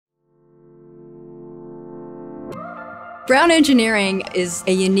Brown Engineering is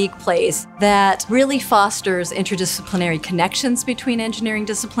a unique place that really fosters interdisciplinary connections between engineering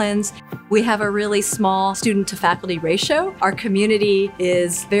disciplines. We have a really small student-to-faculty ratio. Our community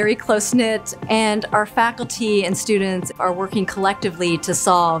is very close-knit, and our faculty and students are working collectively to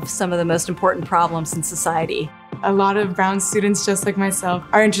solve some of the most important problems in society. A lot of Brown students, just like myself,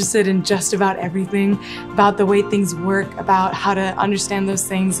 are interested in just about everything, about the way things work, about how to understand those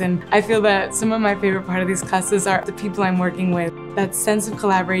things. And I feel that some of my favorite part of these classes are the people I'm working with. That sense of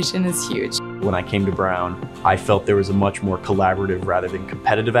collaboration is huge. When I came to Brown, I felt there was a much more collaborative rather than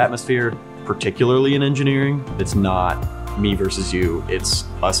competitive atmosphere, particularly in engineering. It's not me versus you, it's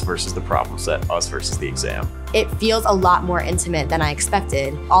us versus the problem set, us versus the exam. It feels a lot more intimate than I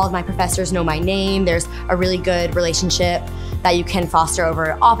expected. All of my professors know my name. There's a really good relationship that you can foster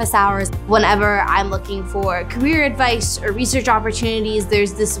over office hours. Whenever I'm looking for career advice or research opportunities,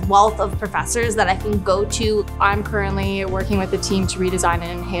 there's this wealth of professors that I can go to. I'm currently working with a team to redesign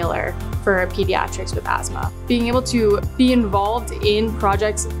an inhaler for pediatrics with asthma. Being able to be involved in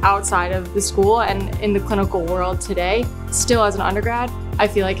projects outside of the school and in the clinical world today, still as an undergrad, I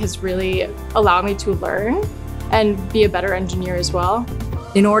feel like has really allowed me to learn and be a better engineer as well.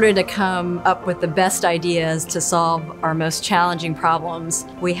 In order to come up with the best ideas to solve our most challenging problems,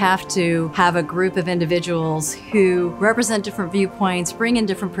 we have to have a group of individuals who represent different viewpoints, bring in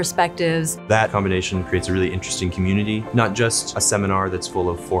different perspectives. That combination creates a really interesting community, not just a seminar that's full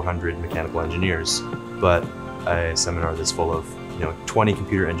of 400 mechanical engineers, but a seminar that's full of 20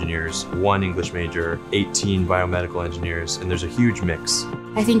 computer engineers, 1 English major, 18 biomedical engineers, and there's a huge mix.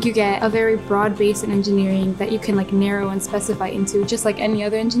 I think you get a very broad base in engineering that you can narrow and specify into, just like any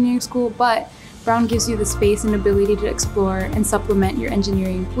other engineering school, but Brown gives you the space and ability to explore and supplement your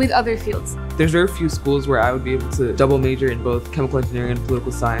engineering with other fields. There's very few schools where I would be able to double major in both chemical engineering and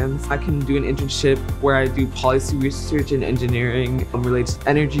political science. I can do an internship where I do policy research and engineering related to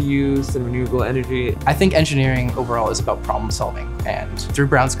energy use and renewable energy. I think engineering overall is about problem solving, and through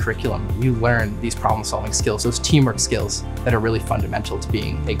Brown's curriculum, you learn these problem solving skills, those teamwork skills that are really fundamental to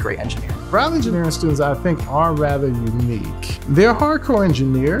being a great engineer. Brown engineering students, I think, are rather unique. They're hardcore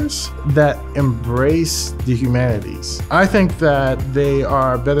engineers that embrace the humanities. I think that they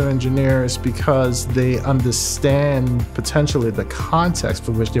are better engineers because they understand potentially the context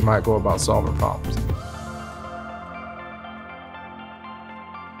for which they might go about solving problems.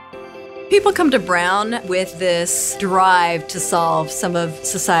 People come to Brown with this drive to solve some of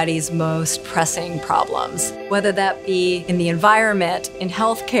society's most pressing problems, whether that be in the environment, in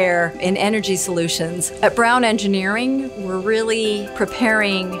healthcare, in energy solutions. At Brown Engineering, we're really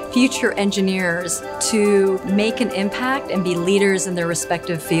preparing future engineers to make an impact and be leaders in their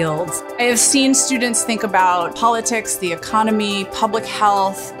respective fields. I have seen students think about politics, the economy, public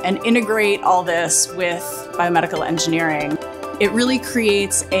health, and integrate all this with biomedical engineering. It really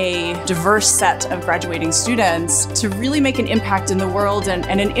creates a diverse set of graduating students to really make an impact in the world and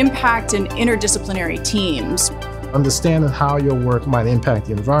an impact in interdisciplinary teams. Understanding how your work might impact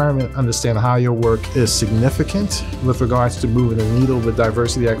the environment, understanding how your work is significant with regards to moving the needle with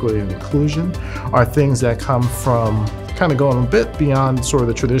diversity, equity, and inclusion are things that come from kind of going a bit beyond sort of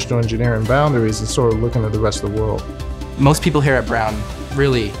the traditional engineering boundaries and sort of looking at the rest of the world. Most people here at Brown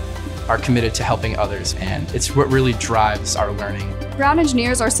really are committed to helping others, and it's what really drives our learning. Brown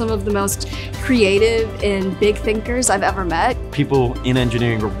engineers are some of the most creative and big thinkers I've ever met. People in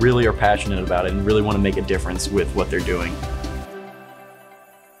engineering really are passionate about it and really want to make a difference with what they're doing.